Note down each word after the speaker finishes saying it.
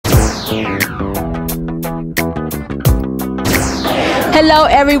Hello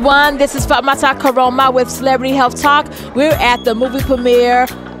everyone, this is Fatmata Karoma with Celebrity Health Talk. We're at the movie premiere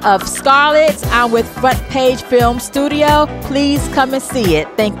of Scarlet. I'm with Front Page Film Studio. Please come and see it.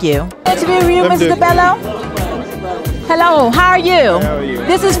 Thank you. Interview you, Mr. DeBello. Hello, how are you? How are you?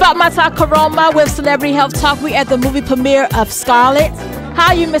 This is Fatmata Karoma with Celebrity Health Talk. We're at the movie premiere of Scarlet. How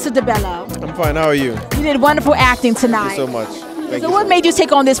are you, Mr. DeBello? I'm fine, how are you? You did wonderful acting tonight. Thank you so much. So what made you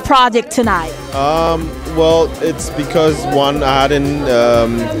take on this project tonight? Well, it's because one, I hadn't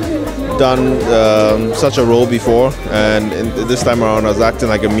done such a role before, and this time around I was acting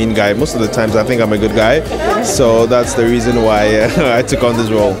like a mean guy. Most of the times I think I'm a good guy, so that's the reason why I took on this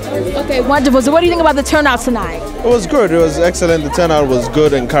role. Okay, wonderful. So what do you think about the turnout tonight? It was good, it was excellent. The turnout was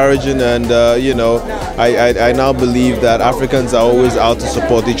good, encouraging, and you know, I now believe that Africans are always out to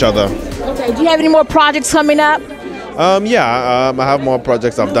support each other. Okay, do you have any more projects coming up? I have more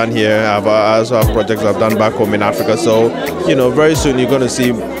projects I've done here. I also have projects I've done back home in Africa. So, you know, very soon you're going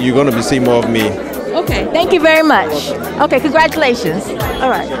to be seeing more of me. Okay, thank you very much. Okay, congratulations. All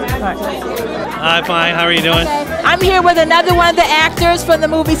right. Hi, fine. How are you doing? Okay. I'm here with another one of the actors from the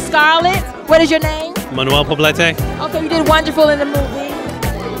movie Scarlet. What is your name? Manuel Poblete. Okay, you did wonderful in the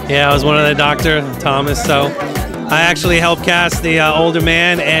movie. Yeah, I was one of the doctor, Thomas. So I actually helped cast the older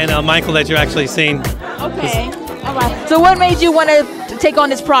man and Michael that you're actually seeing. Okay. All right. So what made you want to take on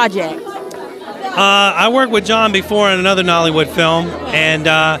this project? I worked with John before in another Nollywood film, and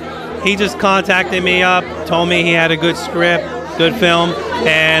he just contacted me up, told me he had a good script, good film,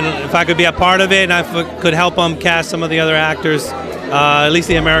 and if I could be a part of it and I could help him cast some of the other actors, at least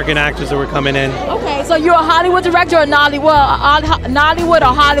the American actors that were coming in. Okay, so you're a Hollywood director or Nollywood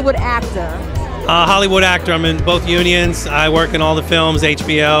or Hollywood actor? Hollywood actor. I'm in both unions. I work in all the films,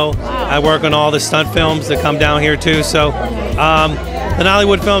 HBO. Wow. I work on all the stunt films that come down here too. So the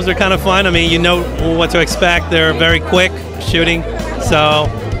Nollywood films are kind of fun. I mean, you know what to expect. They're very quick shooting. So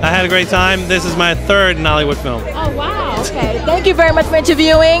I had a great time. This is my third Nollywood film. Oh, wow. Okay. Thank you very much for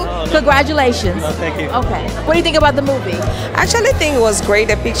interviewing. Congratulations. Oh, thank you. Okay. What do you think about the movie? I actually think it was great.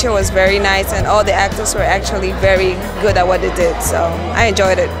 The picture was very nice, and all the actors were actually very good at what they did. So I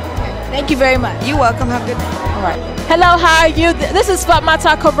enjoyed it. Thank you very much. You're welcome. Have a good day. All right. Hello, how are you? This is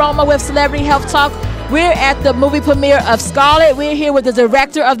Fatmata Karoma with Celebrity Health Talk. We're at the movie premiere of Scarlet. We're here with the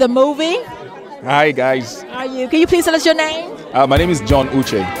director of the movie. Hi, guys. How are you? Can you please tell us your name? My name is John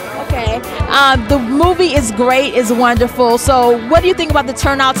Uche. Okay. The movie is great, is wonderful. So what do you think about the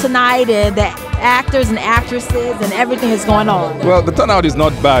turnout tonight and the actors and actresses and everything that's going on? Well, the turnout is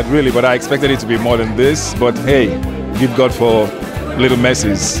not bad, really, but I expected it to be more than this. But hey, give God for little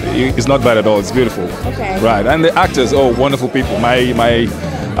messes. It's not bad at all. It's beautiful. Okay. Right. And the actors, oh, wonderful people.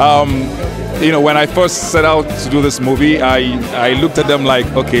 You know, when I first set out to do this movie, I looked at them like,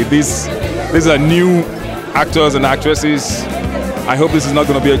 okay, these are new actors and actresses. I hope this is not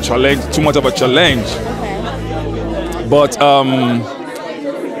going to be a challenge, too much of a challenge. Okay. But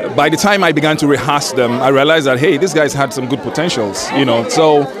by the time I began to rehearse them, I realized that, hey, these guys had some good potentials, you know.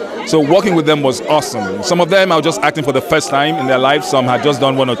 So working with them was awesome. Some of them are just acting for the first time in their life. Some had just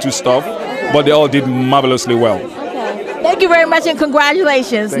done one or two stuff, but they all did marvelously well. Okay. Thank you very much and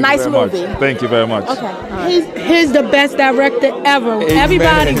congratulations. Nice movie. Thank you very much. Okay. Right. He's the best director ever. Amen.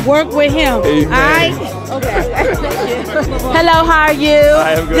 Everybody work with him. Amen. All right? Okay. Hello, how are you?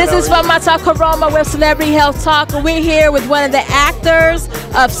 Hi, I'm good. This is Fatmata Karoma with Celebrity Health Talk. We're here with one of the actors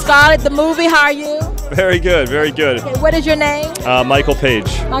of Scarlet, the movie. How are you? Very good, very good. Okay, what is your name? Michael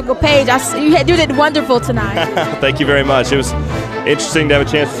Page. Michael Page. You did wonderful tonight. Thank you very much. It was interesting to have a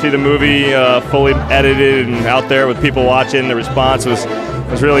chance to see the movie fully edited and out there with people watching. The response was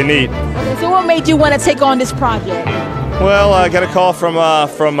really neat. Okay, so what made you want to take on this project? Well, I got a call from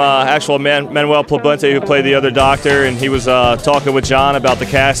actual Manuel Poblete, who played the other doctor, and he was talking with John about the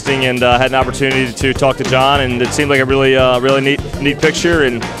casting, and had an opportunity to talk to John, and it seemed like a really neat picture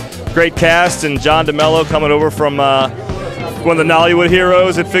and great cast. And John DeMello coming over from one of the Nollywood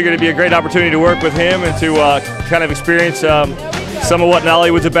heroes, and figured it'd be a great opportunity to work with him and to kind of experience some of what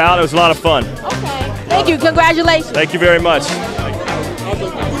Nollywood's about. It was a lot of fun. Okay, thank you. Congratulations. Thank you very much.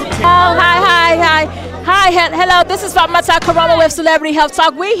 Oh, hi, hello, this is Fatmata Karoma with Celebrity Health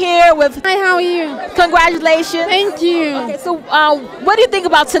Talk. We're here with... Hi, how are you? Congratulations. Thank you. Okay, so what do you think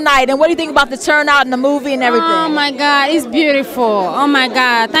about tonight, and what do you think about the turnout and the movie and everything? Oh my God, it's beautiful. Oh my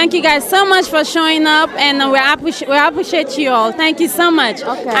God. Thank you guys so much for showing up, and we appreciate you all. Thank you so much.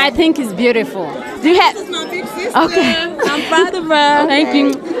 Okay. I think it's beautiful. Do you have... This is my big sister. Okay. I'm proud of her. Okay. Thank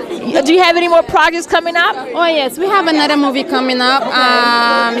you. Do you have any more projects coming up? Oh yes, we have another movie coming up.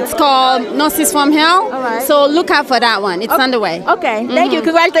 It's called Nurses from Hell. All right. So look out for that one. It's underway. Okay, thank you.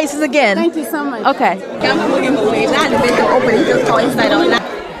 Congratulations again. Thank you so much. Okay. Okay.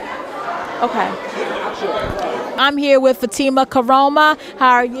 I'm here with Fatima Karoma.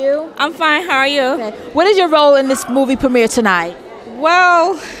 How are you? I'm fine. How are you? Okay. What is your role in this movie premiere tonight?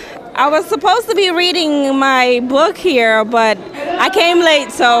 Well, I was supposed to be reading my book here, but I came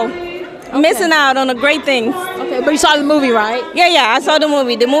late, so missing out on the great things. Okay, but you saw the movie, right? Yeah, I saw the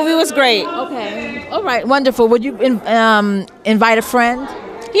movie. The movie was great. Okay. All right, wonderful. Would you invite a friend?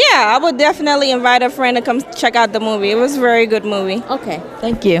 Yeah, I would definitely invite a friend to come check out the movie. It was a very good movie. Okay,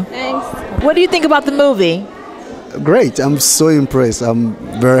 thank you. Thanks. What do you think about the movie? Great. I'm so impressed. I'm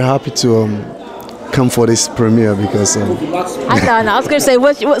very happy to come for this premiere because I was going to say,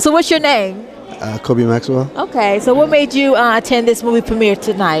 what's your name? Kobe Maxwell. Okay, so what made you attend this movie premiere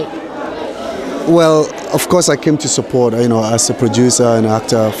tonight? Well, of course, I came to support. As a producer and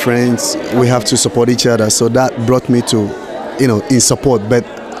actor, friends, we have to support each other. So that brought me to, in support. But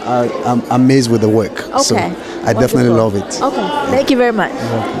I'm amazed with the work. Okay. So I definitely love it. Okay, thank you very much.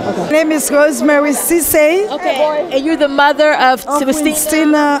 Okay. My name is Rosemary Sesay. Okay, and you're the mother of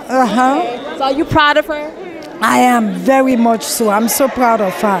Christina. So are you proud of her? I am very much so. I'm so proud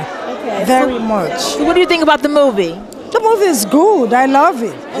of her. Okay. Very much. So what do you think about the movie? The movie is good. I love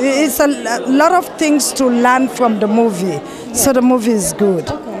it. It's a lot of things to learn from the movie. So the movie is good.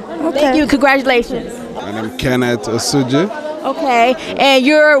 Okay. Thank you. Congratulations. My name is Kenneth Osuji. Okay, and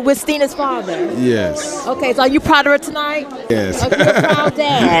you're with Stina's father? Yes. Okay, so are you proud of her tonight? Yes. Okay, you're a proud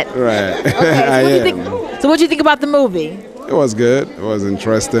dad. Right. Okay, so what do you think about the movie? It was good. It was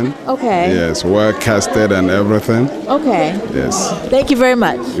interesting. Okay. Yes, well casted and everything. Okay. Yes. Thank you very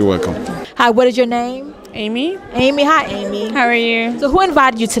much. You're welcome. Hi, what is your name? Amy. Amy, hi Amy. How are you? So who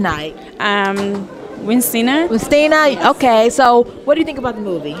invited you tonight? Winstina. Winstina, okay, so what do you think about the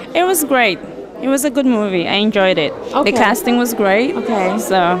movie? It was great. It was a good movie. I enjoyed it. Okay. The casting was great. Okay.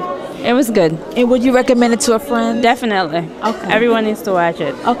 So it was good. And would you recommend it to a friend? Definitely. Okay. Everyone needs to watch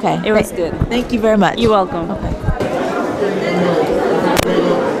it. Okay. It was good. Thank you very much. You're welcome. Okay.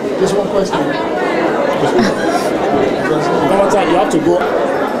 Just one question. You have to go.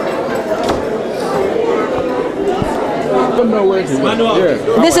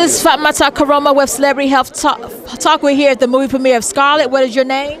 This is Fatmata Karoma with Celebrity Health Talk. We're here at the movie premiere of Scarlet. What is your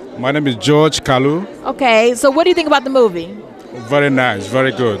name? My name is George Kalu. Okay, so what do you think about the movie? Very nice,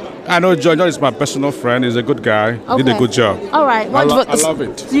 very good. I know George is my personal friend. He's a good guy. Okay. Did a good job. All right, wonderful. I love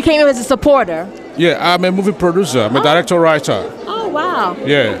it. So you came in as a supporter? Yeah, I'm a movie producer. I'm a director writer. Oh, wow.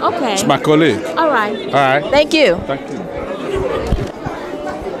 Yeah. Okay. It's my colleague. All right. All right. Thank you. Thank you.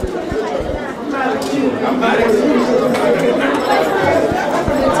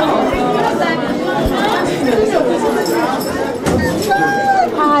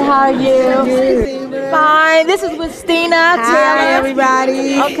 Hi, how are you? Fine. This is with Stina Taylor. Hi,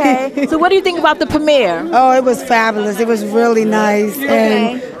 everybody. Okay. So what do you think about the premiere? Oh, it was fabulous. It was really nice.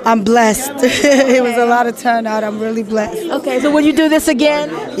 Okay. And I'm blessed. It was a lot of turnout. I'm really blessed. Okay, so will you do this again?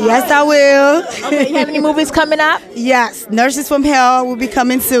 Yes, I will. Okay, you have any movies coming up? Yes, Nurses from Hell will be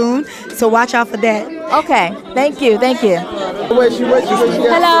coming soon, so watch out for that. Okay, thank you, thank you. Hello.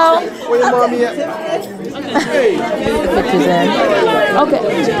 Where your mommy at? Pictures in. Okay.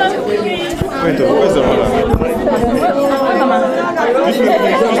 Where's the mother?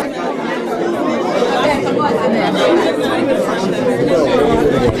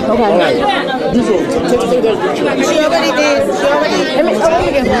 Okay. She already did.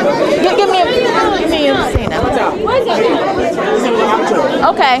 Give me a scene.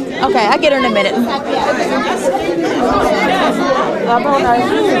 Okay, I get her in a minute.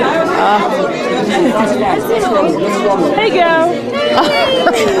 Hey, girl.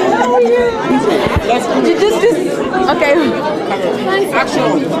 How are you? Okay.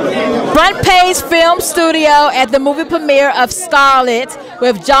 Front Page Film Studio at the movie premiere of Scarlet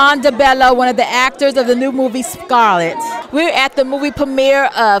with John DeBello, one of the actors of the new movie Scarlet. We're at the movie premiere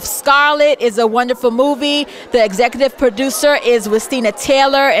of Scarlet. It's a wonderful movie. The executive producer is Stina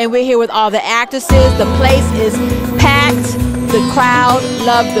Taylor, and we're here with all the actresses. The place is packed. The crowd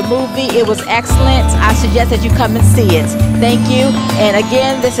loved the movie. It was excellent. I suggest that you come and see it. Thank you. And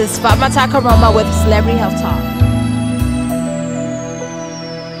again, this is Fatmata Karoma with Celebrity Health Talk.